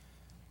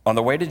On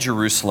the way to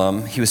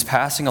Jerusalem, he was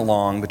passing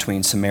along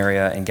between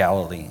Samaria and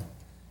Galilee.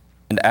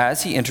 And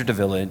as he entered a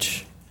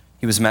village,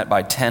 he was met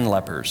by 10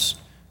 lepers,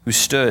 who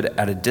stood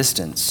at a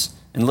distance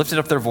and lifted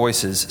up their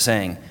voices,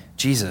 saying,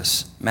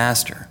 "Jesus,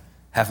 Master,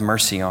 have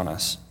mercy on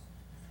us."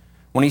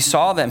 When he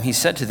saw them, he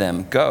said to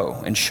them,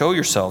 "Go and show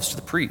yourselves to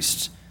the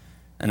priests."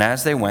 And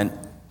as they went,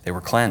 they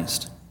were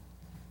cleansed.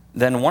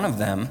 Then one of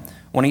them,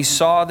 when he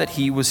saw that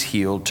he was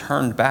healed,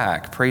 turned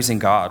back, praising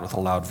God with a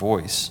loud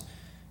voice.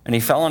 And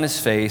he fell on his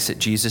face at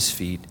Jesus'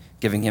 feet,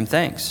 giving him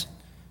thanks.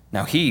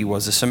 Now he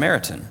was a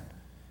Samaritan.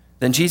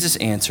 Then Jesus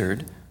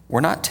answered,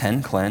 "Were not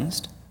 10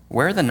 cleansed?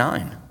 Where are the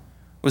 9?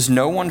 Was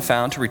no one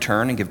found to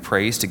return and give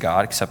praise to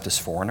God except this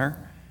foreigner?"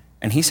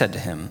 And he said to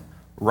him,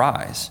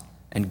 "Rise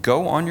and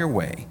go on your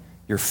way.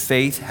 Your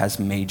faith has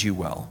made you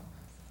well."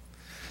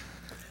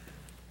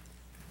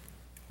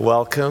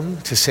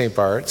 Welcome to St.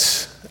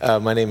 Bart's.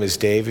 My name is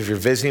Dave. If you're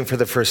visiting for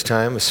the first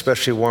time,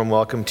 especially warm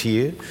welcome to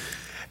you.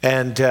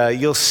 And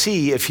you'll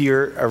see, if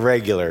you're a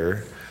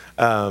regular,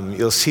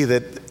 you'll see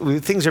that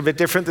things are a bit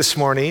different this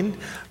morning.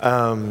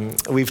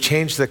 We've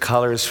changed the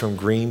colors from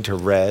green to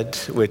red,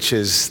 which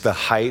is the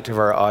height of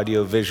our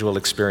audio-visual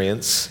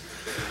experience.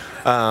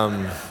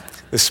 The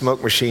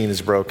smoke machine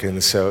is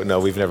broken, so no,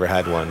 we've never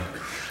had one.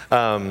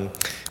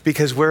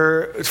 Because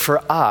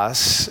for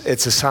us,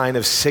 it's a sign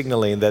of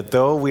signaling that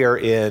though we are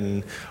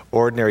in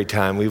ordinary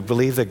time, we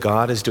believe that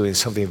God is doing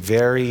something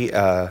very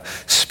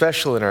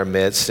special in our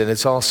midst. And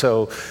it's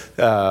also,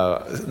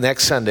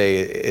 next Sunday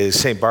is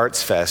St.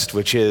 Bart's Fest,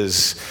 which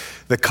is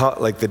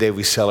like the day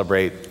we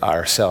celebrate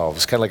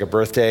ourselves, kind of like a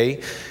birthday.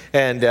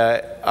 And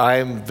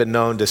I've been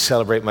known to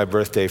celebrate my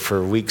birthday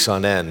for weeks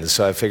on end,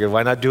 so I figured,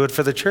 why not do it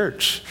for the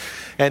church?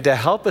 And to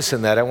help us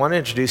in that, I want to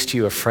introduce to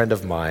you a friend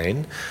of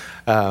mine,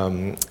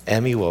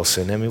 Emmy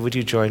Wilson. Emmy, would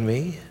you join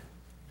me?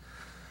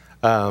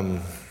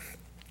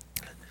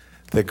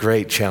 The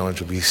great challenge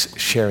will be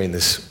sharing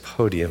this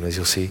podium, as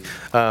you'll see.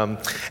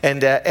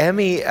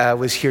 Emmy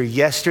was here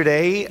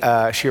yesterday.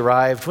 She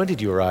arrived, when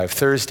did you arrive?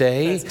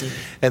 Thursday.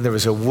 And there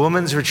was a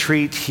women's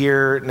retreat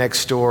here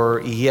next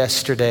door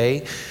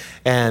yesterday,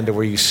 and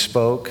where you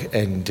spoke,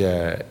 and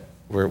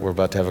we're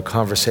about to have a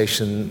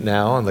conversation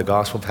now on the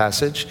gospel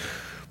passage.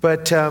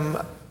 But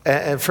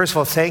and first of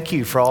all, thank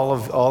you for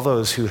all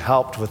those who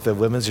helped with the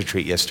women's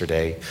retreat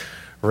yesterday.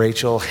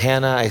 Rachel,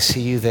 Hannah, I see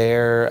you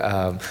there.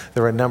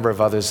 There were a number of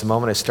others. The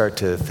moment I start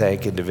to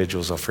thank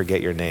individuals, I'll forget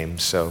your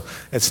names, so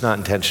it's not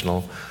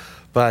intentional.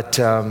 But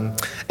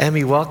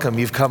Emmy, welcome.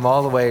 You've come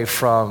all the way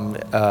from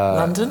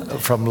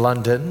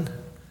London,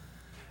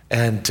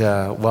 and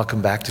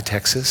welcome back to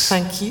Texas.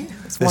 Thank you.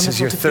 It's this is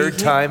your third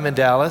time in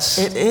Dallas?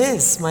 It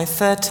is my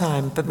third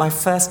time, but my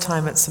first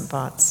time at St.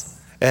 Bart's.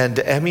 And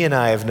Emmy and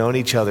I have known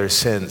each other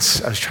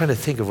since, I was trying to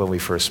think of when we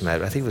first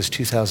met. I think it was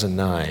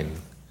 2009.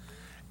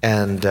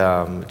 And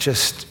it's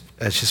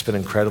just been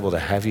incredible to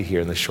have you here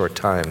in this short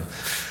time.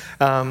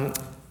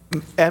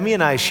 Emmy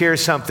and I share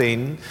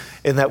something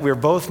in that we're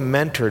both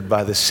mentored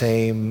by the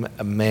same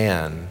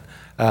man,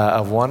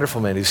 a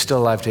wonderful man who's still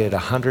alive today at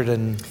 100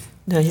 and...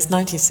 No, he's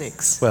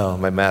 96. Well,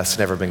 my math's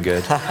never been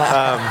good.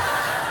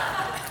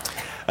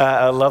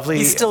 A lovely...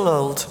 He's still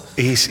old.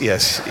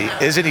 Yes,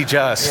 isn't he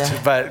just?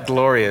 Yeah. But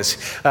glorious.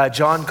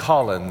 John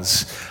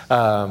Collins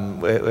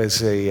was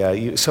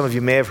some of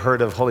you may have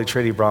heard of Holy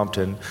Trinity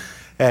Brompton.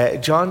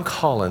 John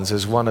Collins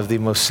is one of the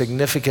most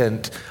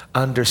significant,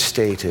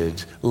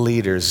 understated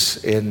leaders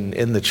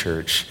in the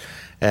church.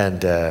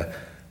 And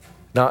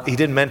he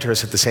didn't mentor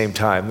us at the same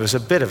time. There was a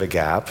bit of a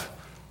gap,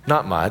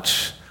 not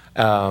much,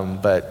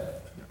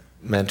 but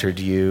mentored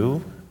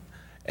you.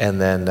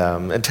 And then,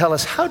 and tell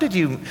us, how did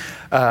you,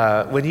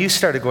 when you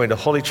started going to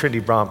Holy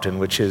Trinity Brompton,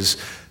 which is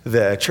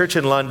the church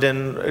in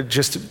London,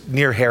 just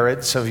near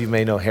Harrods, some of you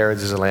may know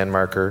Harrods as a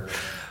landmarker,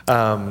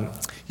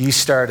 you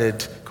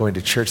started going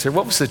to church there.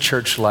 What was the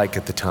church like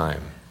at the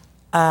time?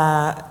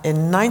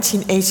 In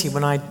 1980,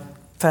 when I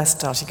first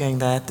started going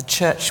there, the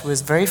church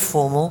was very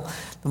formal.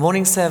 The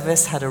morning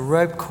service had a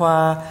robe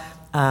choir,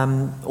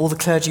 all the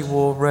clergy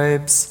wore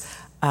robes,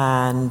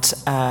 and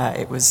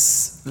it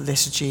was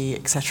liturgy,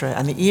 etc.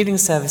 And the evening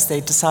service,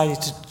 they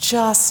decided to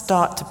just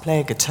start to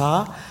play a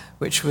guitar,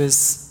 which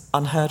was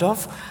unheard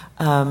of,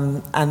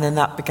 and then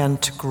that began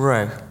to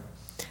grow.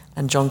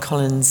 And John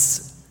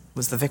Collins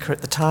was the vicar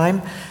at the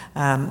time.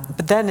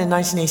 But then in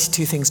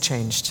 1982, things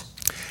changed.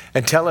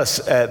 And tell us,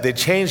 they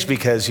changed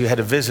because you had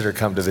a visitor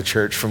come to the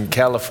church from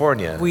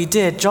California. We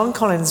did. John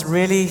Collins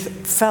really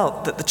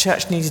felt that the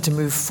church needed to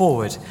move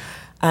forward.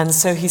 And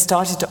so he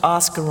started to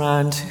ask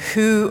around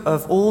who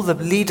of all the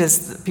leaders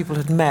that people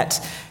had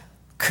met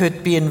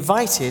could be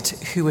invited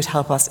who would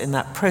help us in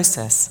that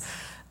process.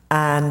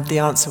 And the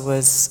answer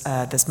was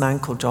this man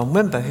called John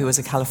Wimber, who was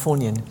a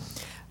Californian.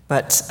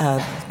 But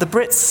the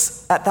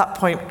Brits at that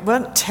point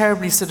weren't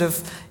terribly sort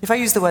of, if I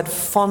use the word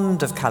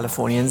fond of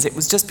Californians, it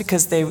was just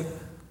because they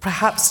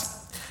perhaps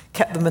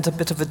kept them at a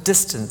bit of a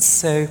distance.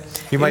 So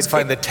you might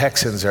find the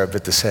Texans are a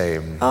bit the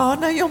same. Oh,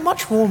 no, you're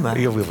much warmer.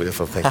 You're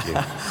beautiful, thank you.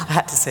 I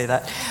had to say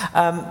that.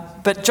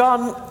 But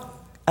John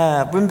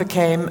Wimber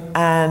came,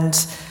 and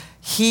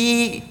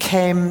he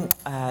came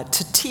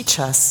to teach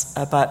us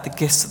about the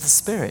gifts of the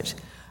Spirit.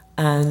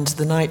 And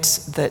the night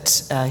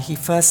that he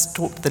first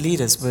talked to the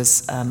leaders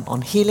was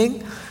on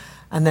healing.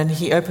 And then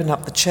he opened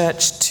up the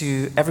church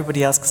to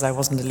everybody else because I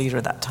wasn't a leader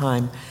at that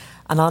time.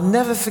 And I'll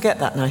never forget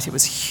that night. It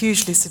was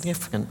hugely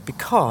significant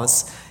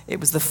because it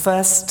was the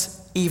first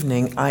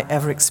evening I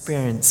ever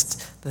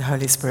experienced the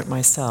Holy Spirit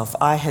myself.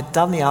 I had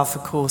done the Alpha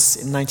course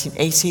in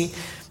 1980.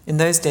 In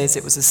those days,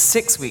 it was a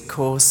 6-week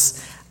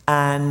course.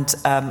 And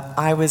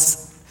I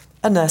was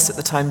a nurse at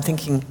the time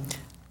thinking,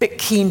 a bit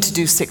keen to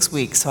do 6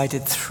 weeks, so I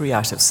did 3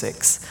 out of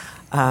 6.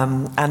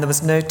 And there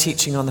was no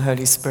teaching on the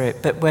Holy Spirit.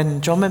 But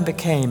when John Member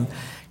came,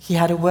 he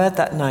had a word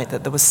that night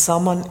that there was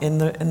someone in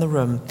the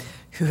room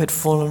who had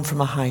fallen from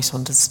a height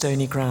onto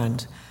stony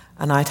ground.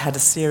 And I'd had a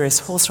serious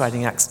horse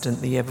riding accident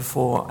the year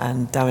before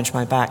and damaged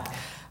my back.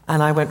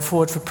 And I went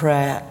forward for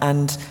prayer,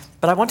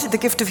 but I wanted the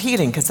gift of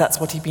healing because that's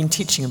what he'd been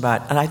teaching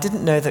about. And I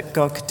didn't know that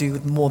God could do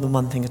more than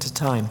one thing at a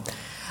time.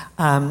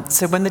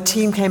 So when the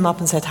team came up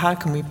and said, how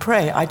can we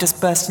pray? I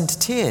just burst into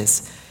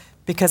tears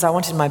because I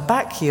wanted my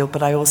back healed,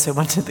 but I also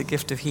wanted the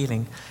gift of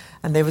healing.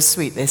 And they were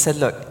sweet. They said,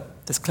 look,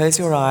 just close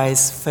your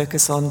eyes,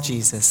 focus on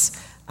Jesus,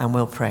 and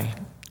we'll pray.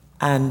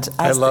 And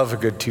I love a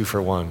good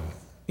 2-for-1.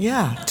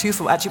 Yeah, actually it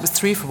was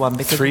 3-for-1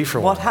 because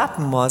 3-for-1. What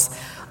happened was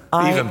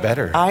Even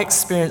better. I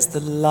experienced the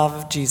love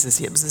of Jesus.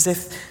 It was as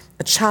if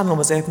a channel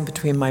was open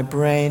between my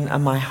brain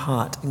and my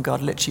heart, and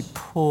God literally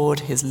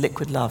poured his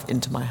liquid love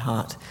into my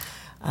heart.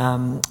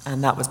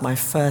 And that was my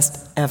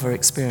first ever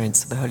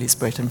experience of the Holy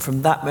Spirit. And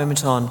from that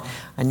moment on,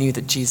 I knew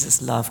that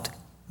Jesus loved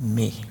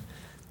me.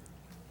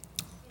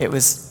 It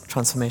was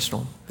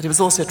transformational. But it was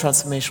also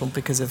transformational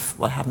because of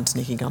what happened to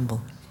Nicky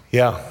Gumbel.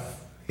 Yeah.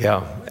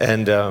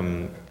 And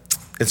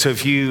so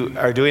if you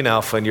are doing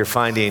Alpha and you're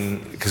finding,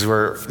 because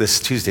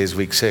this Tuesday is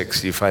week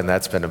 6, you find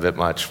that's been a bit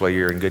much, well,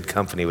 you're in good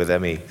company with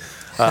Emmy.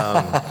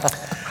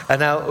 And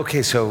now,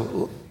 okay,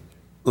 so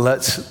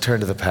let's turn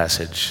to the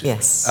passage.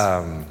 Yes.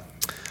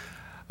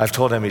 I've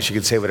told Emmy she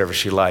could say whatever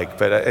she liked,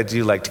 but I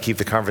do like to keep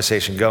the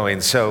conversation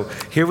going. So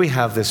here we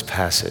have this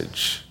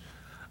passage.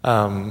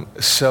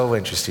 So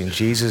interesting.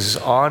 Jesus is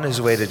on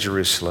his way to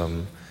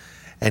Jerusalem,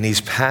 and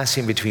he's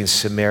passing between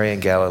Samaria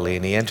and Galilee,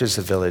 and he enters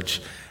the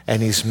village,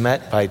 and he's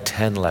met by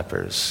 10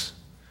 lepers.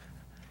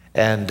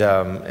 And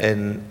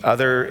in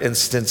other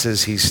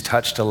instances, he's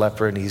touched a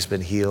leper and he's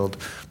been healed,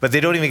 but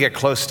they don't even get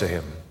close to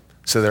him.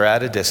 So they're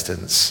at a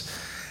distance,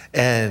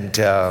 and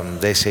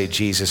they say,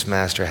 Jesus,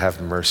 Master,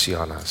 have mercy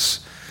on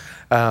us.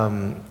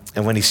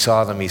 And when he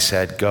saw them, he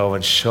said, go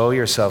and show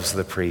yourselves to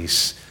the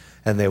priests.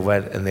 And they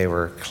went and they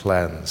were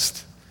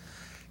cleansed.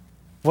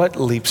 What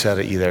leaps out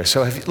at you there?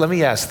 So let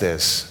me ask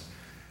this.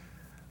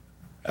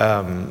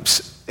 In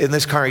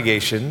this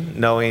congregation,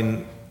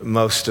 knowing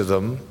most of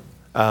them,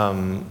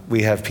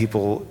 we have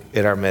people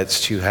in our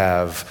midst who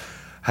have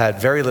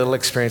had very little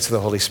experience of the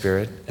Holy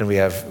Spirit, and we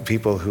have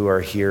people who are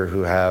here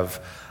who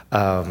have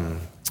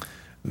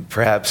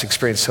perhaps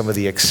experienced some of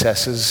the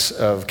excesses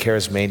of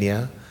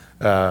charismania,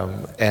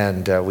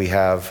 and we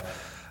have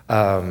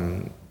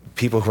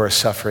people who are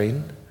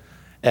suffering.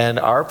 And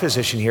our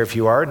position here, if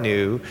you are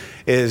new,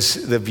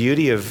 is the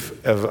beauty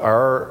of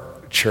our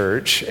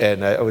church,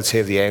 and I would say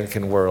of the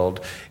Anglican world,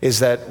 is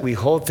that we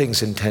hold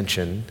things in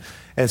tension.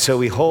 And so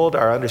we hold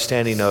our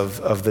understanding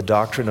of the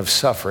doctrine of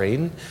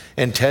suffering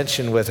in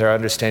tension with our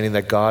understanding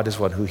that God is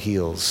one who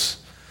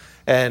heals.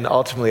 And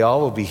ultimately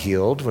all will be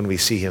healed when we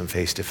see him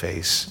face to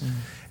face.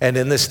 And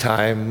in this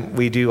time,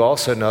 we do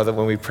also know that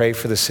when we pray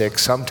for the sick,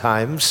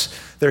 sometimes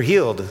they're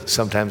healed,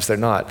 sometimes they're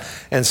not.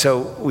 And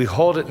so we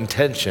hold it in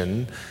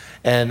tension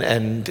and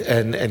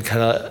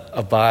kind of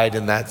abide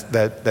in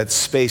that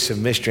space of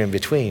mystery in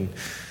between.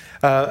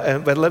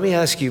 But let me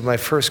ask you my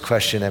first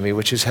question, Emmy,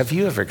 which is, have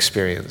you ever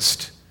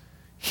experienced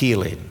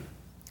healing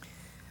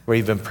where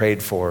you've been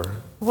prayed for?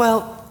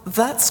 Well,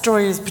 that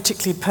story is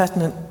particularly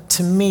pertinent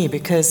to me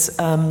because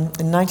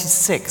in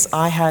 96,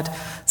 I had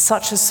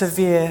such a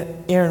severe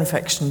ear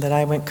infection that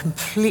I went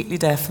completely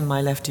deaf in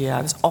my left ear.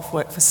 I was off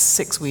work for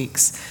 6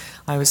 weeks.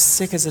 I was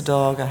sick as a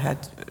dog.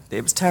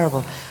 It was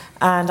terrible.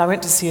 And I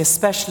went to see a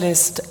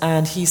specialist,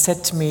 and he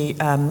said to me,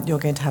 you're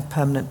going to have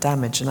permanent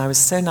damage. And I was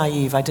so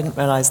naive, I didn't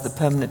realize that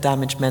permanent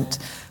damage meant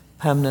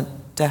permanent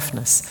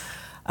deafness.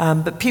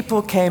 But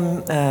people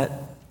came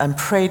and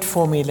prayed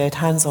for me, laid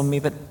hands on me,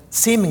 but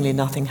seemingly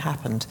nothing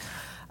happened.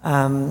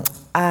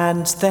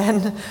 And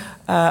then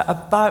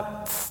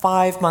about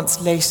 5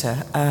 months later,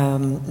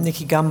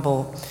 Nicky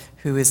Gumbel,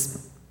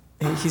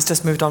 he's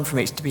just moved on from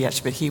HTB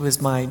actually, but he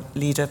was my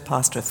leader,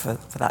 pastor for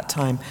that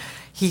time.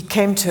 He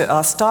came to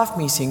our staff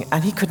meeting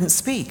and he couldn't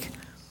speak.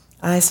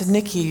 And I said,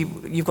 Nicky,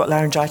 you've got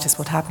laryngitis,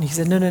 what happened? He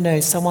said, no,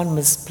 someone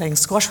was playing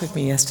squash with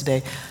me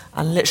yesterday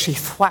and literally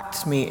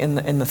thwacked me in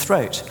the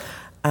throat,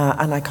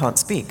 and I can't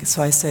speak.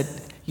 So I said,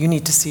 you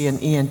need to see an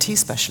ENT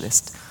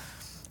specialist.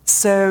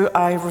 So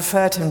I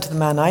referred him to the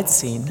man I'd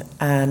seen,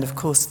 and of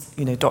course,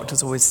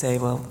 doctors always say,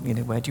 well,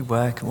 where do you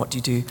work and what do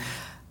you do?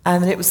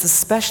 And it was the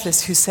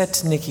specialist who said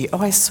to Nicky,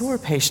 I saw a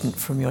patient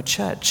from your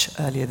church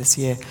earlier this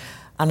year,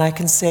 and I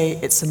can say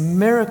it's a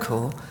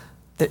miracle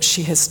that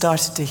she has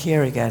started to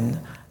hear again,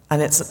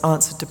 and it's an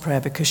answer to prayer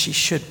because she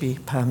should be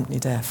permanently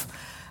deaf.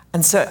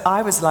 And so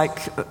I was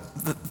like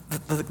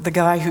the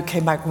guy who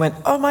came back and went,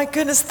 "Oh my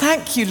goodness,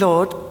 thank you,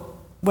 Lord,"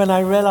 when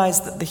I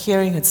realized that the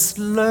hearing had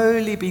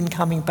slowly been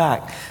coming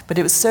back. But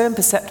it was so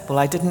imperceptible,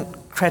 I didn't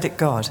credit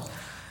God.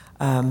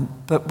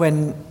 But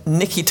when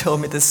Nikki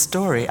told me this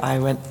story, I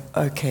went,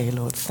 "Okay,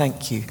 Lord,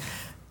 thank you,"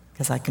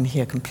 because I can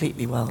hear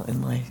completely well in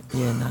my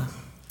ear now.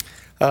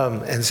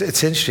 And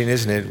it's interesting,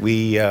 isn't it?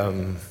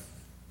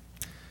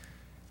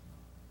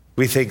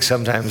 We think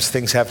sometimes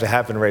things have to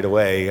happen right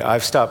away.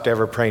 I've stopped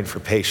ever praying for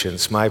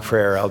patience. My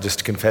prayer, I'll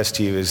just confess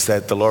to you, is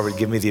that the Lord would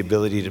give me the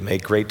ability to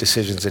make great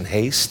decisions in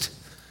haste,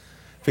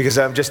 because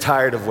I'm just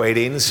tired of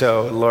waiting.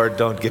 So Lord,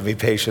 don't give me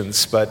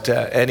patience. But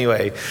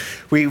anyway,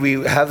 we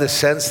have this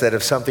sense that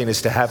if something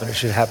is to happen, it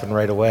should happen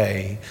right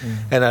away.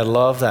 And I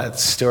love that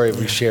story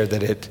we shared,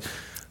 that it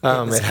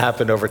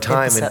happened over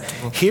time. And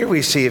here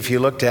we see, if you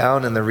look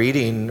down in the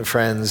reading,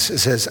 friends, it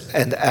says,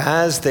 "And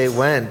as they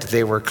went,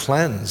 they were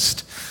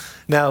cleansed."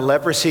 Now,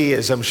 leprosy,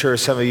 as I'm sure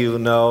some of you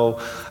know,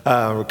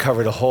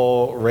 covered a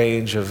whole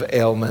range of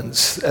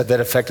ailments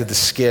that affected the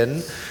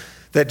skin.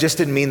 That just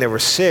didn't mean they were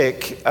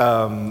sick,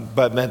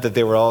 but meant that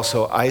they were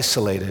also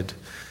isolated.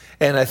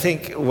 And I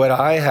think what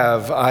I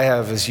have,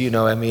 as you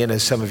know, Emmy, and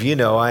as some of you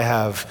know, I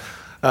have,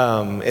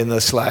 in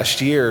this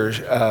last year,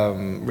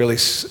 really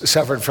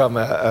suffered from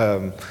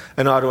an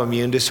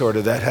autoimmune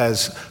disorder that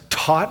has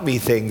taught me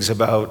things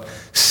about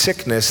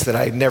sickness that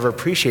I'd never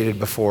appreciated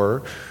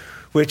before,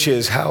 which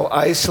is how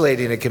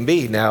isolating it can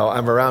be. Now,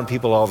 I'm around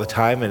people all the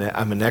time, and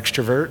I'm an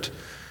extrovert,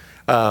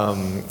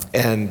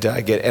 and I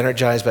get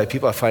energized by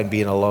people. I find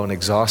being alone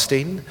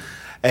exhausting.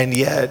 And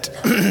yet,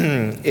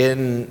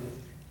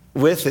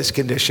 with this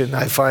condition,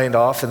 I find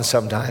often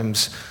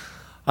sometimes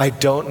I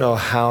don't know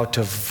how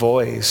to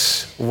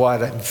voice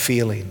what I'm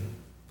feeling.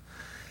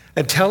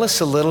 And tell us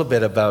a little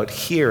bit about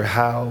here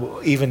how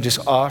even just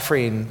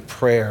offering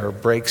prayer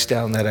breaks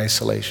down that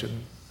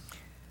isolation.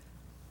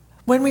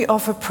 When we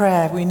offer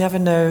prayer, we never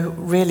know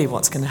really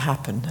what's going to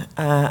happen.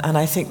 And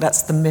I think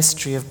that's the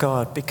mystery of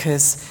God,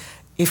 because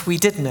if we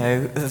did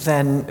know,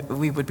 then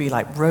we would be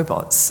like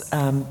robots.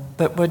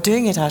 But we're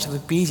doing it out of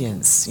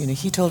obedience. You know,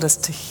 He told us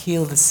to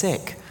heal the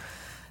sick.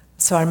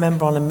 So I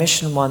remember on a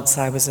mission once,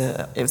 it was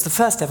the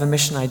first ever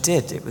mission I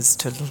did. It was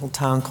to a little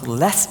town called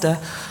Leicester.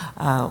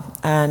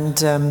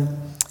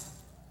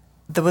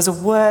 There was a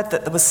word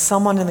that there was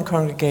someone in the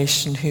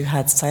congregation who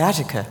had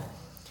sciatica.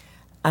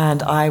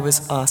 And I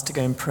was asked to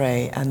go and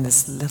pray, and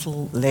this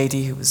little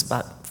lady who was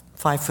about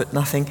 5 foot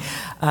nothing,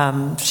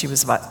 she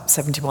was about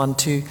 71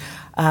 too,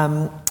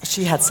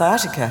 she had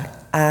sciatica,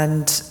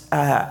 and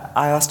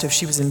I asked her if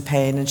she was in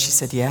pain, and she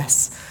said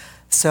yes.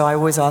 So I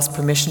always asked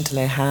permission to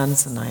lay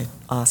hands, and I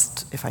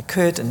asked if I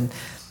could, and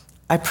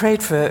I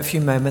prayed for a few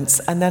moments,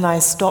 and then I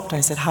stopped.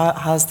 I said,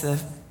 how's the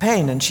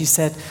pain? And she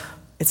said,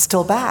 "It's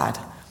still bad."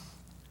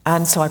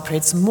 And so I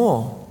prayed some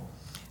more,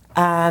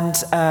 and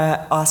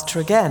asked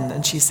her again,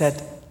 and she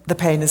said, "The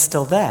pain is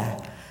still there."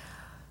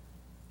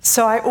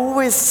 So I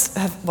always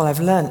I've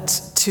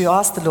learnt to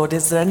ask the Lord,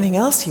 is there anything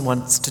else He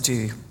wants to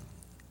do?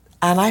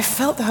 And I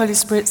felt the Holy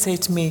Spirit say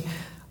to me,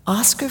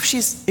 ask her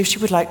if she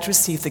would like to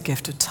receive the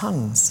gift of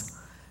tongues.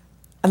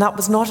 And that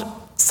was not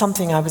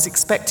something I was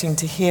expecting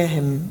to hear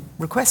Him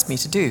request me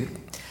to do.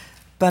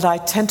 But I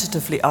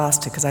tentatively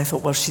asked her, because I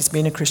thought, well, she's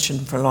been a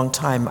Christian for a long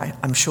time.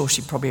 I'm sure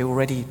she probably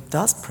already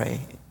does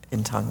pray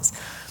in tongues.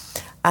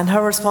 And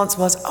her response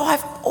was, "Oh,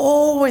 I've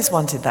always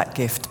wanted that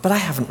gift, but I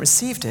haven't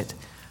received it.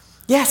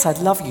 Yes, I'd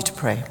love you to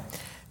pray."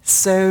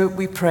 So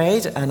we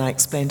prayed, and I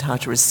explained how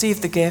to receive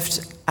the gift,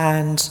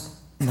 and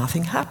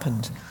nothing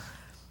happened.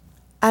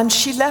 And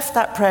she left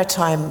that prayer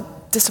time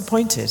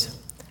disappointed.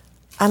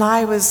 And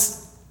I was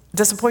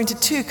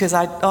disappointed too, because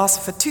I'd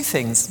asked for two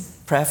things,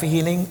 prayer for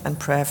healing and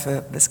prayer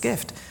for this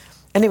gift.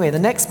 Anyway, the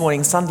next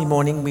morning, Sunday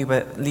morning, we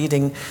were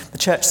leading the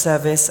church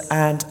service,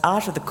 and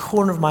out of the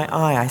corner of my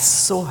eye, I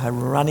saw her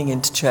running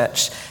into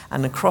church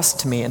and across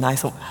to me, and I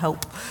thought,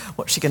 help,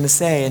 what's she going to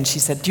say? And she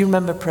said, "Do you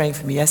remember praying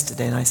for me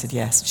yesterday?" And I said,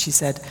 "Yes." She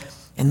said,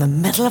 "In the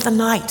middle of the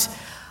night,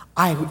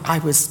 I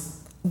was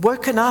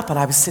woken up, and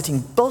I was sitting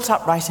bolt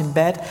upright in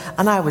bed,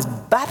 and I was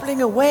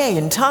babbling away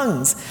in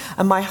tongues.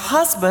 And my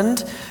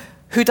husband,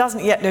 who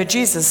doesn't yet know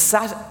Jesus,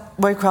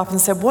 woke up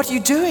and said, 'What are you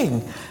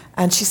doing?'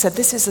 And she said,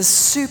 'This is a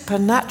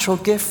supernatural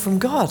gift from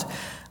God.'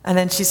 And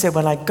then she said,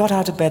 when I got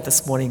out of bed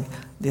this morning,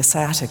 the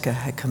sciatica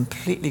had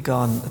completely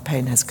gone. The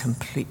pain has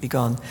completely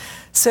gone.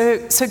 So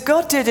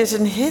God did it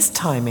in His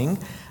timing,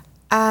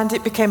 and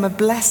it became a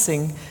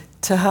blessing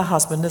to her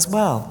husband as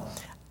well.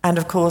 And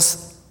of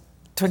course,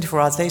 24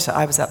 hours later,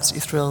 I was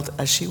absolutely thrilled,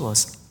 as she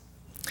was.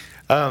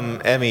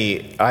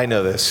 Emmy, I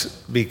know this,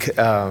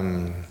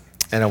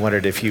 and I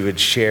wondered if you would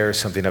share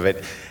something of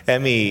it.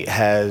 Emmy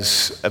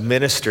has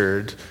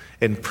ministered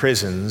in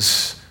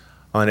prisons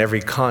on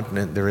every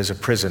continent. There is a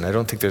prison. I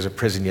don't think there's a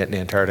prison yet in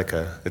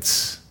Antarctica.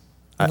 It's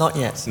not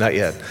yet. Not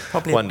yet.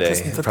 Probably one a day.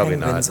 prison for Probably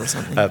penguins not. Or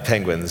something.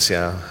 Penguins,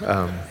 yeah.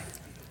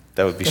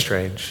 That would be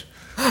strange.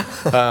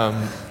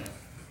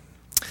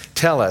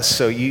 Tell us.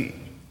 So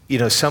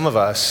some of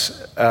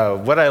us,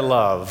 what I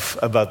love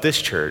about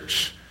this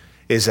church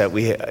is that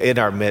in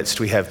our midst,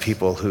 we have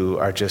people who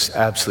are just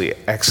absolutely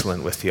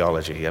excellent with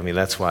theology. I mean,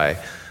 that's why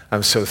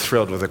I'm so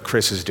thrilled with what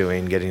Chris is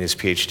doing, getting his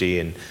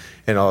PhD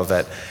and all of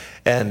that.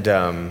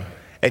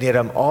 And yet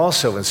I'm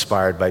also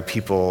inspired by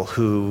people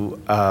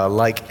who,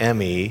 like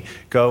Emmy,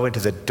 go into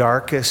the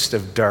darkest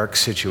of dark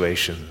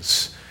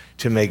situations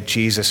to make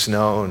Jesus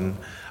known,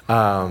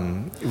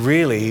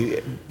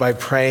 really by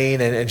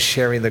praying and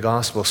sharing the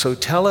gospel. So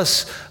tell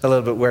us a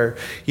little bit where,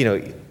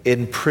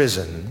 in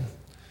prison,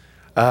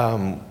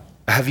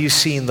 have you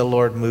seen the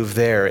Lord move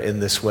there in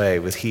this way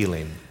with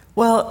healing?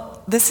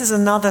 Well, this is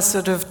another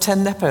sort of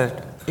ten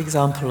leper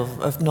example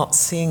of not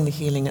seeing the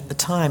healing at the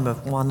time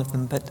of one of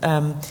them. But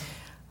there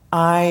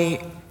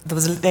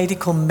was a lady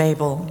called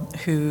Mabel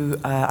who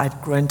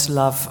I'd grown to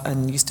love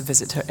and used to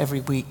visit her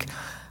every week.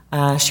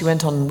 She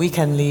went on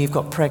weekend leave,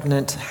 got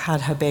pregnant,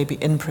 had her baby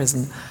in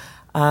prison.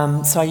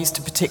 So I used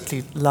to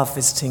particularly love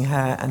visiting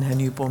her and her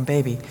newborn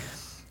baby.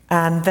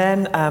 And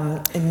then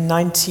in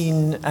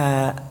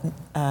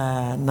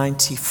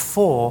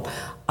 1994,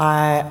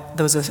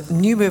 there was a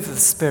new move of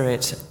the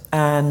Spirit,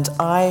 and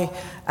I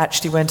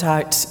actually went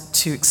out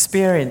to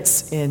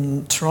experience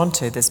in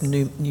Toronto this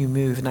new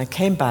move, and I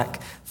came back,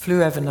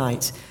 flew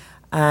overnight,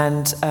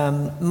 and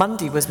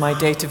Monday was my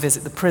day to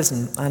visit the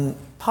prison, and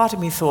part of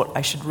me thought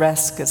I should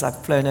rest because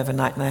I've flown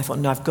overnight, and I thought,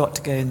 no, I've got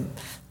to go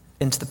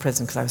into the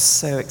prison because I was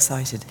so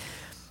excited.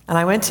 And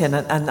I went in,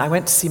 and I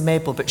went to see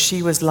Mabel, but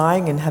she was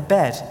lying in her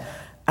bed,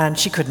 and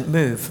she couldn't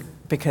move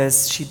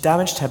because she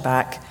damaged her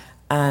back,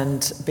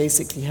 and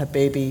basically her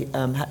baby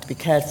had to be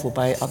cared for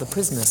by other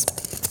prisoners.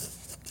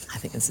 I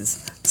think this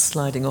is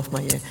sliding off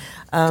my ear.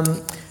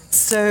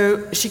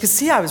 So she could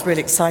see I was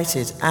really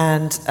excited,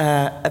 and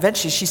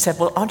eventually she said,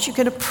 well, aren't you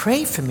going to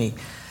pray for me?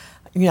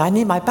 I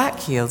need my back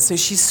healed. So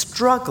she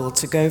struggled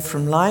to go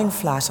from lying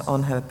flat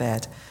on her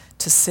bed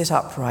to sit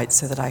upright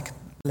so that I could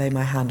lay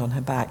my hand on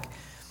her back.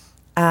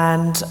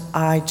 And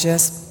I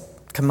just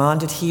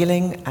commanded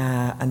healing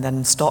and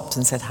then stopped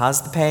and said,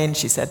 how's the pain?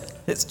 She said,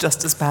 it's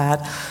just as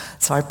bad.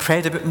 So I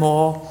prayed a bit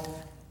more,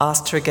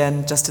 asked her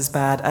again, just as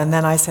bad. And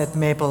then I said,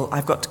 Mabel,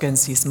 I've got to go and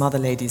see some other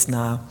ladies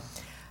now.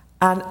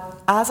 And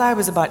as I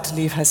was about to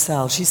leave her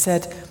cell, she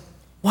said,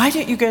 why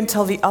don't you go and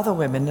tell the other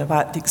women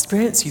about the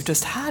experience you've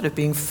just had of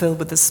being filled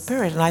with the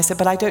Spirit? And I said,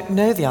 but I don't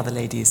know the other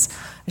ladies.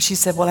 And she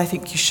said, well, I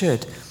think you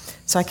should.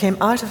 So I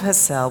came out of her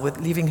cell,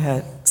 leaving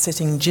her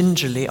sitting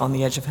gingerly on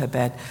the edge of her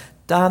bed,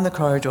 down the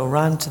corridor,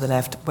 round to the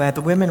left, where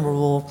the women were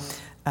all,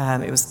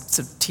 it was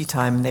sort of tea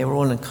time, and they were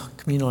all in a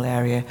communal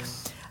area.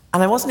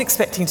 And I wasn't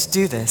expecting to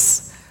do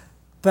this,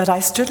 but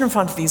I stood in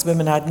front of these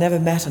women I'd never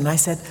met, and I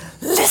said,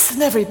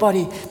 listen,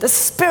 everybody, the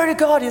Spirit of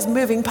God is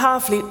moving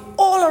powerfully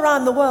all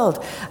around the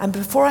world. And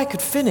before I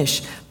could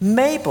finish,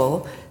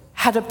 Mabel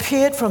had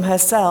appeared from her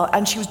cell,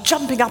 and she was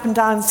jumping up and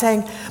down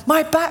saying,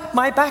 my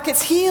back,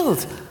 it's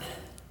healed.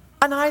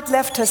 And I'd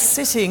left her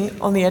sitting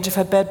on the edge of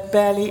her bed,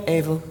 barely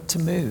able to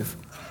move.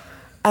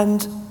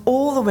 And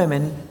all the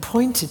women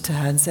pointed to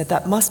her and said,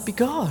 that must be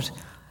God.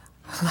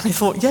 And I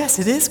thought, yes,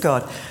 it is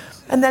God.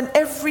 And then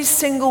every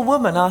single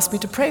woman asked me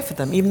to pray for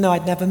them, even though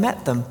I'd never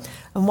met them.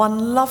 And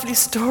one lovely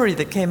story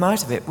that came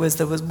out of it was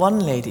there was one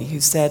lady who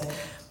said,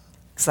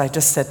 because I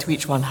just said to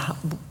each one,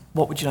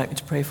 what would you like me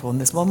to pray for? And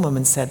this one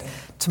woman said,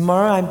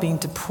 tomorrow I'm being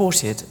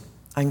deported.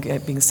 I'm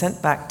being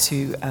sent back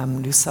to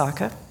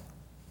Lusaka.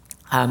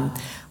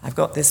 I've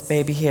got this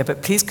baby here,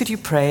 but please could you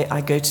pray I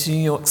go to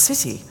New York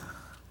City?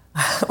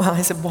 Well,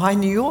 I said, why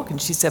New York?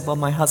 And she said, well,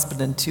 my husband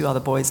and 2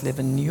 other boys live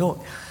in New York.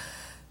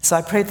 So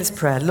I prayed this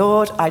prayer,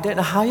 Lord, I don't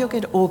know how you're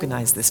going to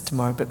organize this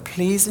tomorrow, but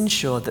please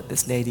ensure that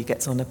this lady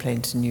gets on a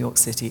plane to New York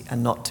City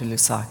and not to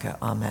Lusaka.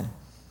 Amen.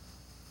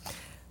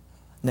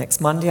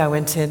 Next Monday I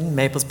went in,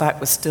 Mabel's back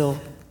was still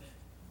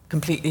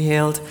completely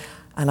healed,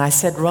 and I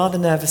said rather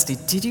nervously,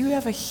 did you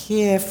ever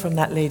hear from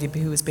that lady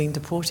who was being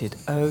deported?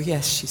 Oh,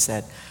 yes, she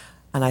said.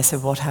 And I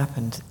said, what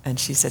happened? And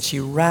she said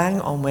she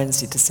rang on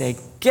Wednesday to say,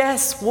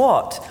 guess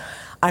what?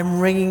 I'm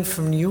ringing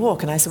from New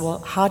York. And I said, well,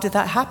 how did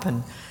that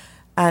happen?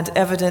 And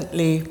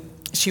evidently,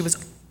 she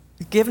was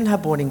given her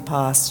boarding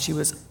pass, she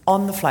was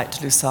on the flight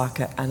to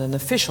Lusaka, and an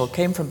official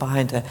came from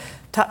behind her,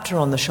 tapped her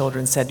on the shoulder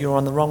and said, you're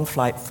on the wrong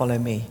flight, follow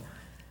me.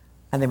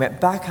 And they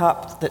went back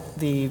up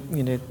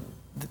the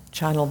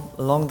channel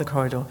along the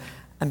corridor,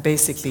 and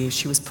basically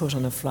she was put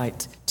on a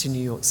flight to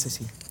New York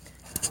City.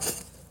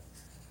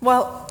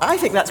 Well, I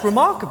think that's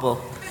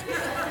remarkable.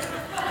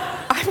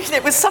 I mean,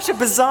 it was such a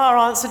bizarre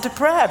answer to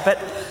prayer, but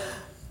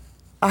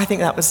I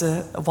think that was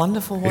a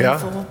wonderful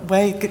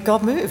way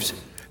God moved.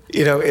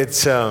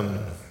 It's,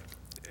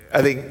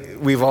 I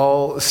think we've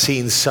all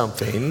seen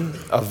something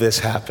of this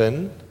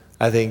happen.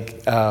 I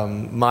think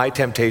my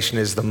temptation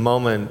is the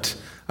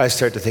moment I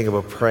start to think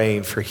about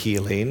praying for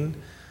healing,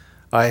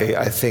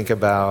 I think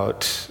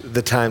about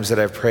the times that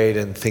I've prayed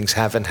and things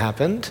haven't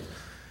happened.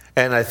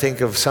 And I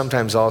think of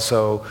sometimes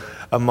also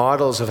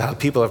models of how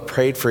people have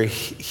prayed for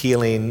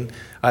healing,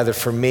 either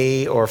for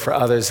me or for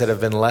others that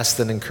have been less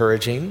than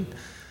encouraging.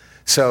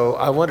 So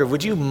I wonder,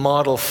 would you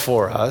model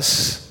for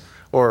us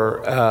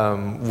or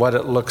what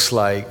it looks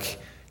like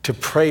to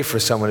pray for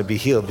someone to be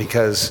healed,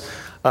 because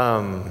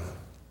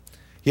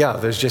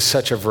there's just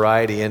such a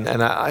variety. And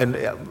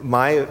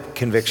my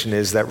conviction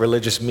is that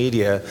religious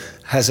media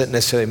hasn't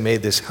necessarily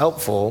made this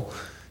helpful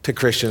to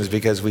Christians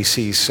because we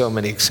see so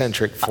many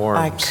eccentric forms.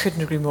 I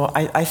couldn't agree more.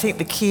 I think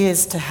the key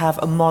is to have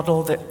a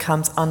model that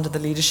comes under the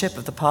leadership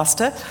of the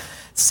pastor.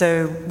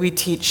 So we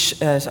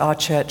teach at our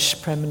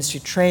church, prayer ministry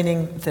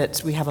training,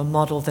 that we have a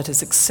model that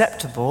is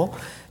acceptable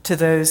to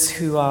those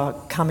who are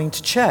coming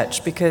to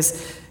church, because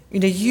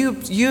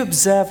you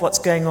observe what's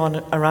going on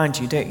around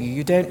you, don't you?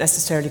 You don't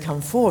necessarily come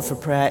forward for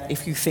prayer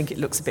if you think it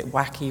looks a bit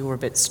wacky or a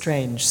bit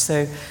strange.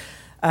 So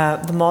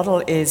the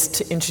model is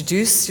to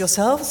introduce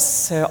yourselves.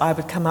 So I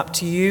would come up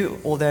to you,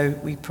 although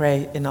we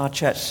pray in our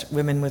church,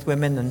 women with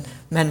women and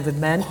men with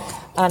men,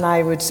 and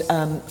I would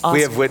ask...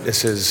 We have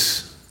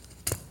witnesses.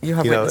 You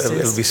have witnesses?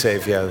 It'll be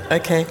safe, yeah.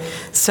 Okay.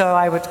 So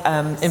I would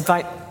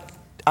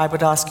I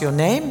would ask your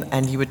name,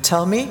 and you would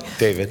tell me.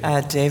 David.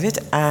 David.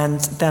 And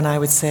then I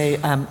would say,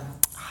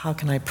 how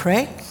can I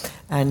pray?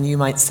 And you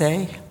might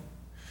say?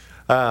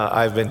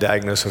 I've been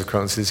diagnosed with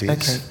Crohn's disease.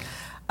 Okay.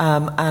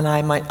 And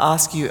I might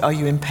ask you, are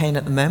you in pain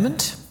at the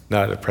moment?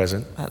 Not at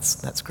present.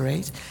 That's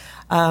great.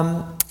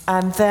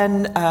 And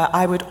then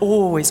I would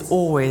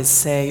always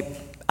say,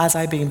 as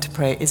I begin to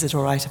pray, is it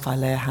all right if I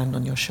lay a hand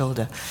on your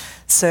shoulder?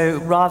 So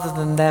rather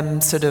than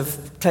them sort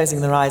of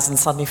closing their eyes and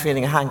suddenly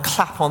feeling a hand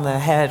clap on their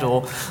head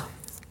or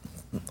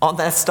on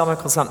their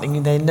stomach or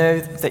something, they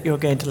know that you're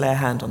going to lay a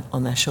hand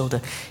on their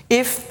shoulder.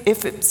 If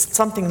it's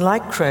something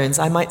like Crohn's,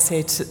 I might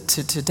say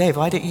to Dave,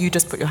 why don't you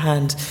just put your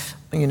hand,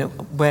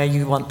 where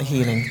you want the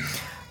healing?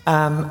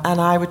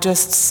 And I would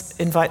just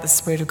invite the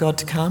Spirit of God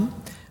to come.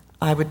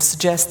 I would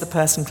suggest the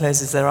person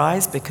closes their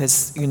eyes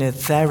because,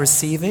 they're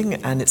receiving,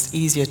 and it's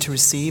easier to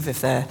receive if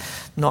they're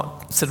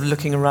not sort of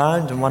looking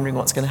around and wondering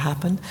what's going to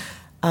happen.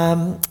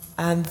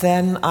 And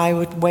then I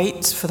would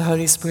wait for the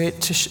Holy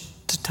Spirit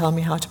to tell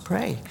me how to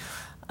pray.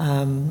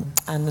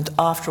 And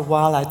after a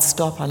while, I'd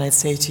stop and I'd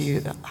say to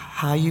you,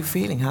 how are you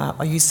feeling? How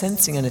are you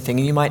sensing anything?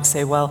 And you might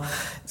say, well,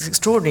 it's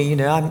extraordinary,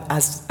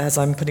 as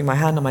I'm putting my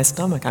hand on my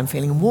stomach, I'm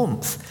feeling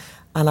warmth.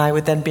 And I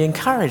would then be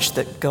encouraged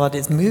that God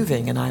is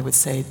moving, and I would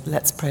say,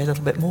 let's pray a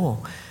little bit more.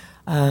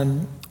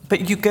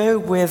 But you go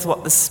with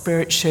what the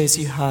Spirit shows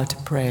you how to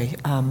pray.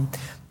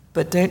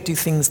 But don't do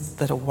things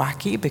that are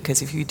wacky,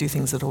 because if you do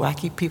things that are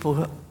wacky,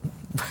 people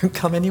won't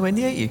come anywhere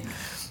near you.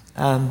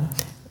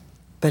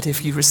 But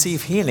if you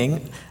receive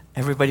healing,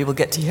 everybody will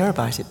get to hear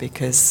about it,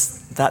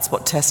 because that's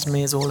what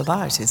testimony is all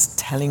about, is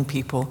telling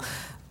people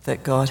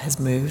that God has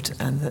moved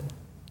and that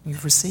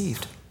you've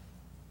received.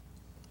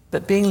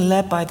 But being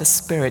led by the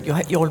Spirit,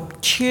 you're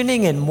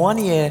tuning in one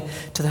ear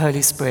to the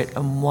Holy Spirit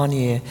and one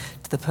ear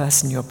to the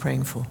person you're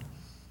praying for.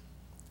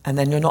 And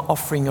then you're not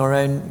offering your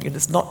own,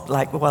 it's not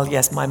like, well,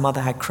 yes, my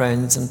mother had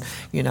Crohn's and,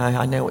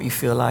 I know what you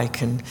feel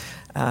like. And,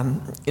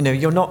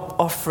 you're not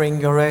offering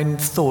your own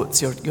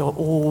thoughts. You're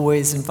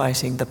always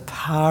inviting the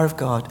power of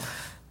God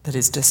that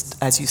is just,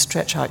 as you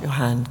stretch out your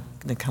hand,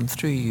 going to come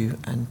through you,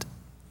 and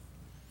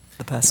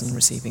the person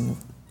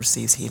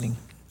receives healing.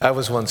 I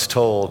was once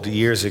told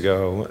years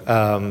ago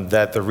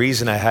that the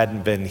reason I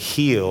hadn't been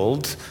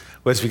healed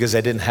was because I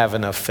didn't have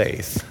enough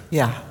faith.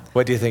 Yeah.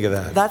 What do you think of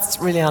that? That's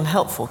really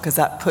unhelpful, because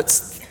that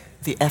puts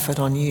the effort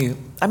on you.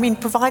 I mean,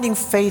 providing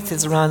faith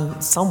is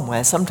around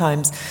somewhere.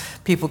 Sometimes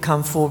people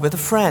come forward with a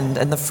friend,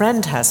 and the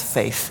friend has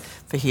faith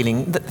for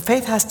healing. The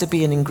faith has to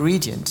be an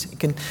ingredient.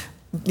 It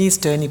needs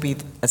to only be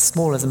as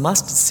small as a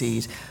mustard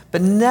seed.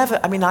 But never,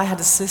 I had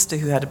a sister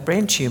who had a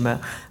brain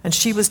tumor, and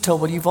she was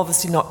told, well, you've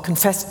obviously not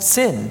confessed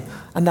sin,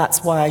 and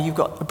that's why you've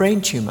got a brain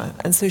tumor.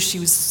 And so she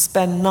would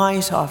spend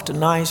night after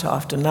night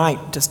after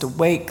night just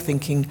awake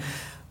thinking,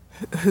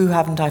 who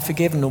haven't I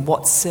forgiven, or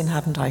what sin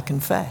haven't I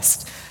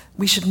confessed?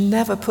 We should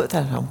never put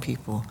that on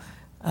people.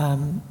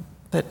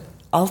 But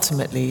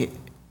ultimately,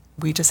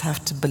 we just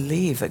have to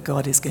believe that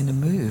God is going to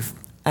move.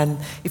 And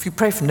if you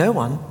pray for no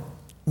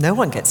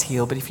one gets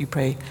healed. But if you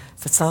pray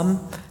for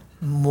some,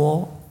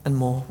 more and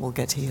more will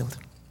get healed.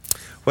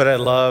 What I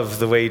love,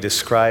 the way you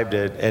described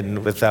it,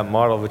 and with that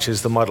model, which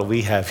is the model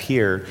we have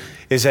here,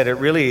 is that it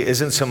really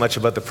isn't so much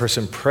about the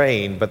person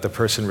praying, but the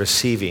person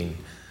receiving.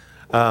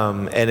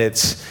 And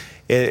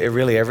it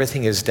really,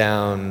 everything is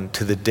down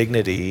to the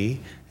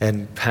dignity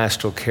and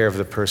pastoral care of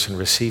the person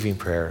receiving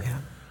prayer.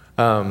 Yeah.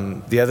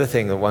 The other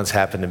thing that once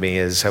happened to me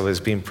is I was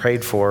being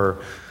prayed for,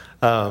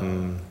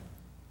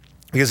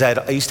 because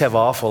I used to have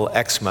awful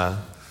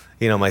eczema.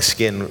 My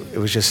skin, it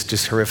was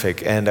just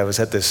horrific. And I was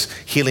at this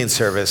healing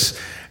service,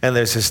 and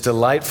there's this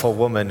delightful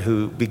woman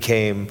who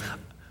became,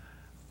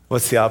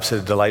 what's the opposite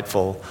of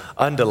delightful?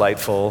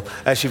 Undelightful,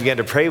 as she began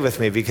to pray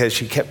with me, because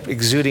she kept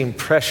exuding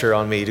pressure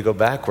on me to go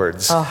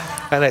backwards.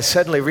 Oh. And I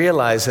suddenly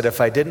realized that if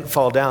I didn't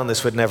fall down,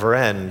 this would never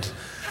end.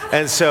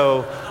 And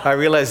so I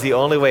realized the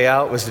only way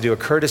out was to do a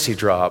courtesy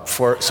drop.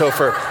 So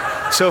for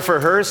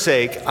her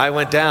sake, I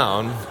went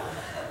down,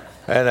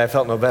 and I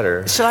felt no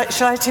better. Shall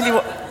I tell you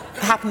what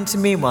happened to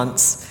me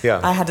once?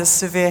 Yeah. I had a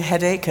severe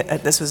headache.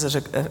 This was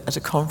at a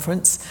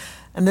conference,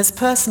 And this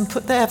person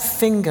put their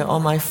finger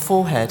on my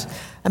forehead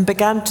and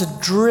began to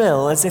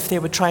drill as if they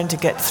were trying to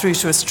get through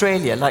to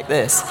Australia, like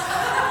this.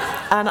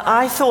 And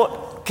I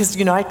thought, because,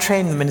 I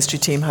trained the ministry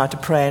team how to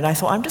pray, and I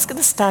thought, I'm just going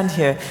to stand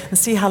here and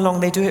see how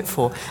long they do it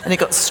for. And it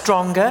got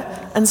stronger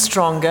and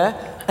stronger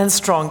and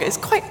stronger. It's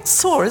quite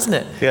sore, isn't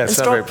it? Yeah, it's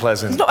not very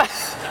pleasant. No,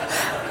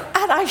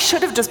 and I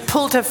should have just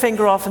pulled her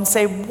finger off and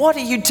say, what are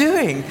you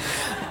doing?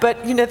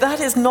 But,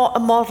 that is not a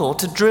model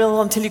to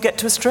drill until you get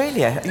to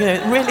Australia.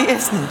 It really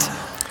isn't.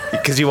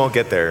 Because you won't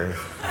get there.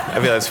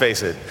 Let's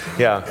face it.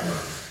 Yeah.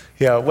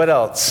 Yeah, what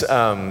else?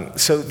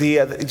 So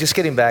just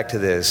getting back to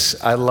this,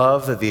 I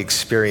love that the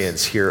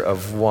experience here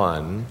of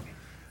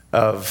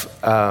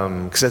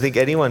because I think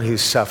anyone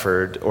who's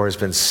suffered or has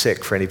been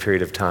sick for any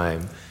period of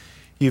time,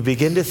 you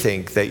begin to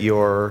think that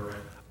you're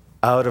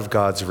out of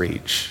God's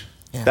reach.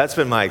 Yeah. That's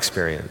been my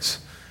experience.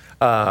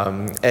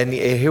 And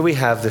here we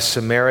have the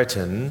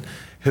Samaritan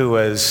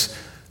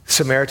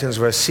Samaritans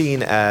were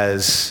seen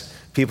as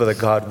people that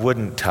God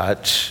wouldn't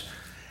touch.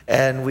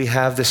 And we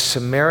have the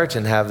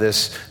Samaritan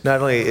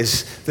not only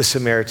is the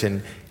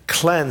Samaritan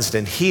cleansed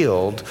and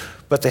healed,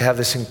 but they have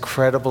this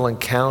incredible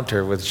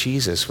encounter with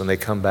Jesus when they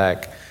come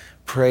back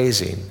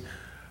praising.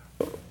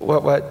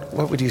 What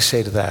would you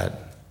say to that?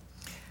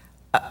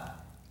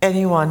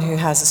 Anyone who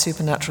has a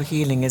supernatural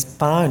healing is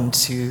bound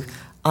to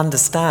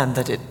understand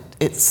that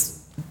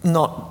it's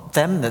not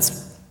them that's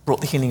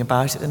brought the healing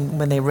about it. And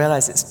when they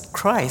realize it's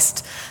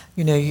Christ,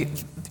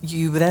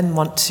 you then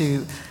want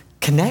to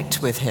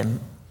connect with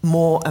him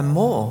more and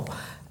more.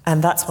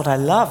 And that's what I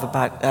love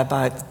about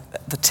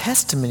the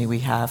testimony we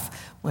have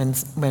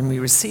when we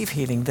receive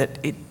healing, that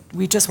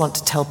we just want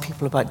to tell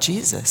people about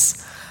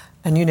Jesus.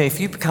 And if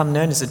you become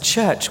known as a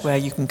church where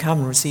you can come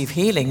and receive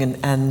healing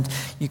and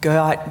you go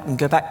out and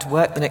go back to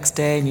work the next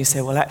day and you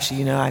say, well,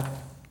 actually, I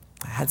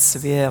had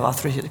severe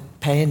arthritic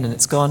pain and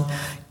it's gone,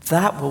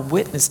 that will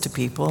witness to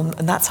people,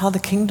 and that's how the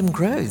kingdom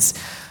grows.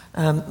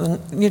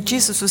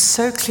 Jesus was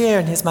so clear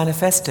in his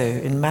manifesto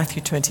in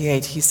Matthew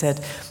 28. He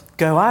said,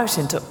 go out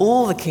into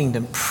all the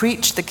kingdom,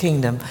 preach the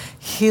kingdom,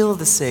 heal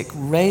the sick,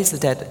 raise the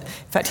dead.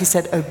 In fact, he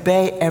said,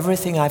 obey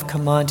everything I've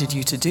commanded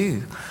you to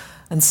do.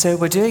 And so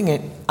we're doing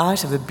it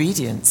out of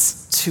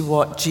obedience to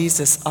what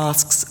Jesus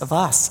asks of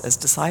us as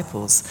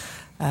disciples.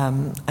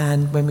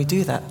 And when we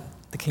do that,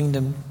 the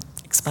kingdom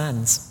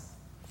expands.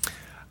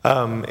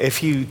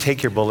 If you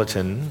take your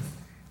bulletin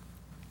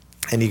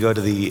and you go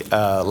to the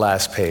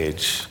last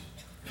page,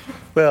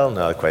 well,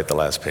 not quite the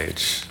last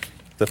page,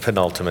 the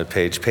penultimate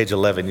page, page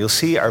 11, you'll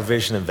see our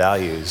vision and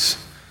values.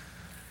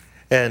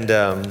 And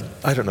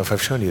I don't know if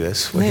I've shown you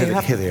this. Well, no,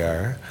 here they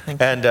are.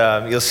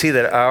 And you'll see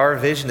that our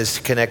vision is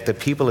to connect the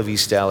people of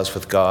East Dallas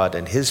with God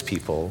and his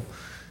people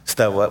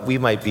so that we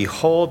might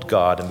behold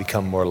God and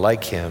become more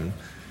like him.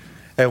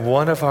 And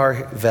one of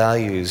our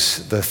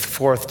values, the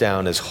fourth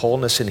down, is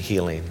wholeness and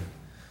healing.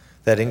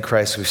 That in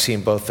Christ we've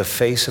seen both the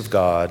face of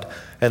God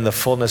and the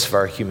fullness of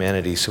our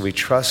humanity. So we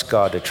trust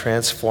God to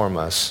transform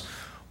us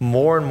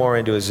more and more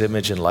into his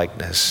image and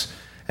likeness.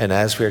 And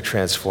as we are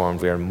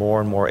transformed, we are more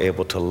and more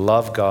able to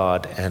love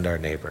God and our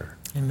neighbor.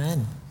 Amen.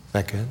 Isn't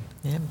that good?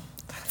 Yeah,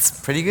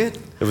 that's pretty good.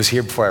 It was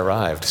here before I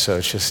arrived, so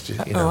it's just,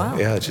 wow.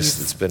 Yeah,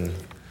 it's been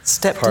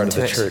stepped part of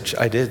into the it. church.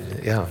 I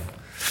did, yeah.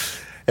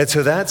 And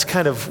so that's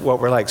kind of what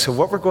we're like. So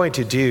what we're going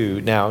to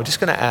do now, I'm just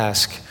going to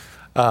ask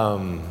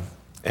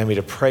Emmy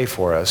to pray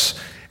for us,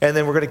 and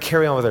then we're going to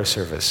carry on with our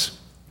service.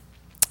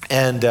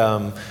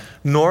 And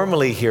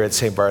normally here at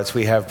St. Bart's,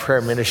 we have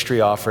prayer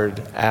ministry offered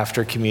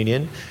after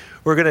communion.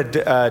 We're going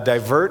to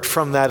divert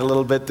from that a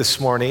little bit this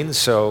morning,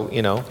 so,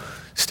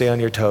 stay on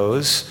your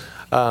toes.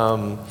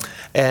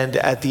 And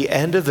at the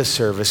end of the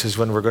service is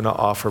when we're going to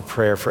offer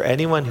prayer for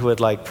anyone who would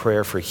like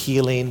prayer for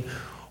healing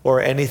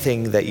or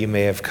anything that you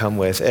may have come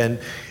with. And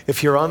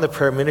if you're on the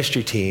prayer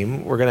ministry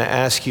team, we're going to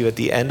ask you at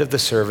the end of the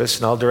service,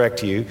 and I'll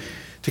direct you,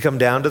 to come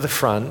down to the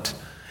front.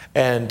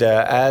 And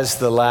as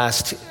the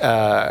last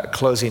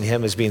closing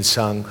hymn is being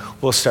sung,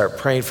 we'll start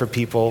praying for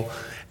people,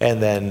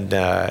 and then,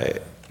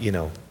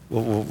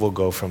 we'll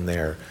go from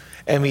there.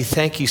 Emmy,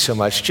 thank you so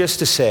much. Just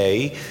to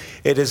say,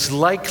 it is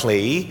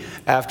likely,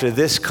 after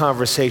this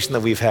conversation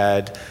that we've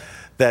had,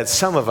 that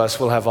some of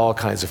us will have all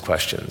kinds of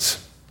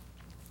questions.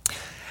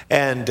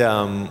 And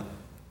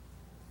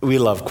we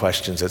love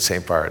questions at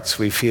St. Bart's.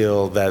 We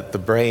feel that the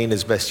brain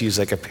is best used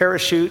like a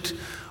parachute,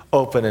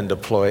 open and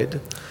deployed.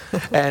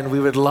 And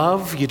we would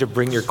love you to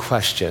bring your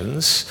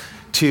questions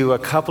to a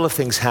couple of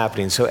things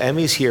happening. So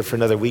Emmy's here for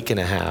another week and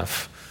a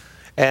half.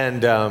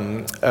 And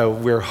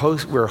we're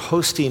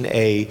hosting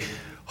a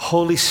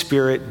Holy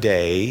Spirit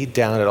Day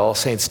down at All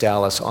Saints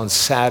Dallas on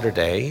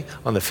Saturday,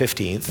 on the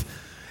 15th.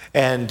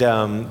 And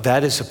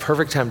that is a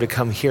perfect time to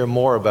come hear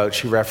more about,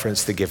 she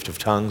referenced the gift of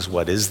tongues.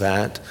 What is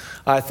that?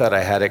 I thought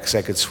I had it because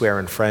I could swear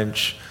in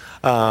French.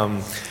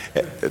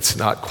 It's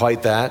not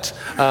quite that.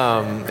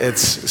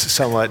 It's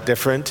somewhat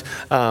different.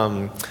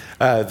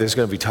 There's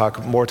going to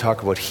be more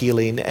talk about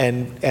healing.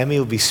 And Emmy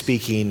will be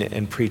speaking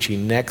and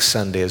preaching next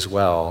Sunday as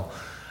well.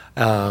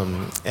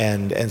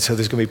 And so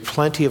there's going to be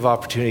plenty of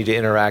opportunity to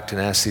interact and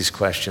ask these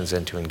questions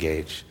and to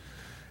engage.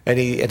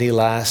 Any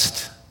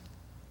last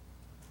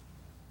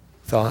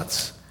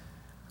thoughts?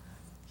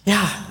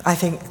 Yeah, I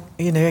think,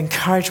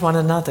 encourage one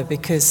another,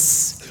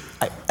 because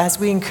as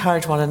we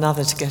encourage one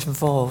another to get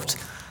involved,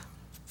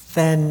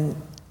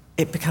 then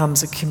it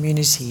becomes a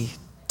community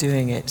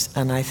doing it.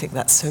 And I think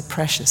that's so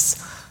precious,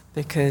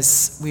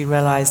 because we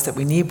realize that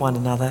we need one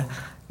another.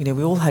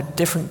 We all have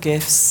different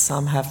gifts.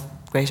 Some have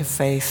greater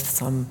faith.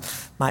 Some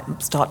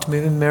might start to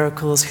move in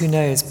miracles. Who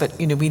knows? But,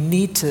 we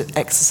need to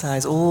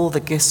exercise all the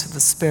gifts of the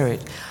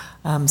Spirit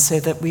so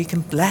that we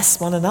can bless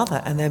one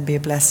another and then be a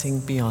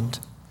blessing beyond.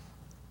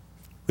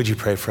 Would you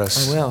pray for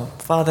us? I will.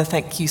 Father,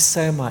 thank you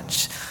so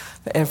much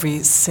for every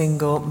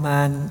single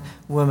man,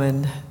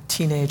 woman,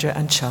 teenager,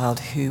 and child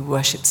who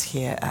worships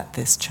here at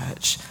this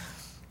church.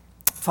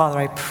 Father,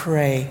 I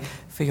pray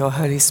for your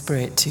Holy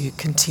Spirit to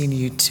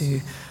continue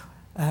to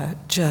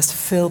just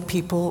fill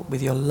people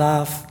with your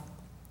love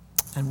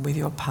and with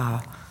your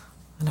power.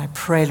 And I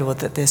pray, Lord,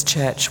 that this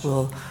church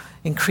will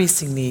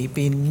increasingly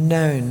be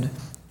known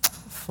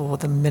for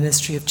the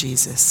ministry of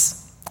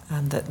Jesus,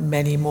 and that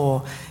many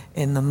more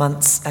in the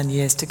months and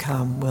years to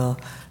come will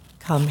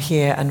come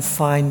here and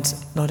find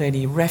not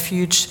only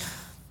refuge,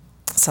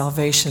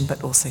 salvation,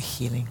 but also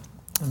healing.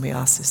 And we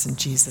ask this in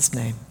Jesus'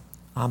 name.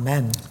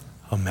 Amen.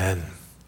 Amen.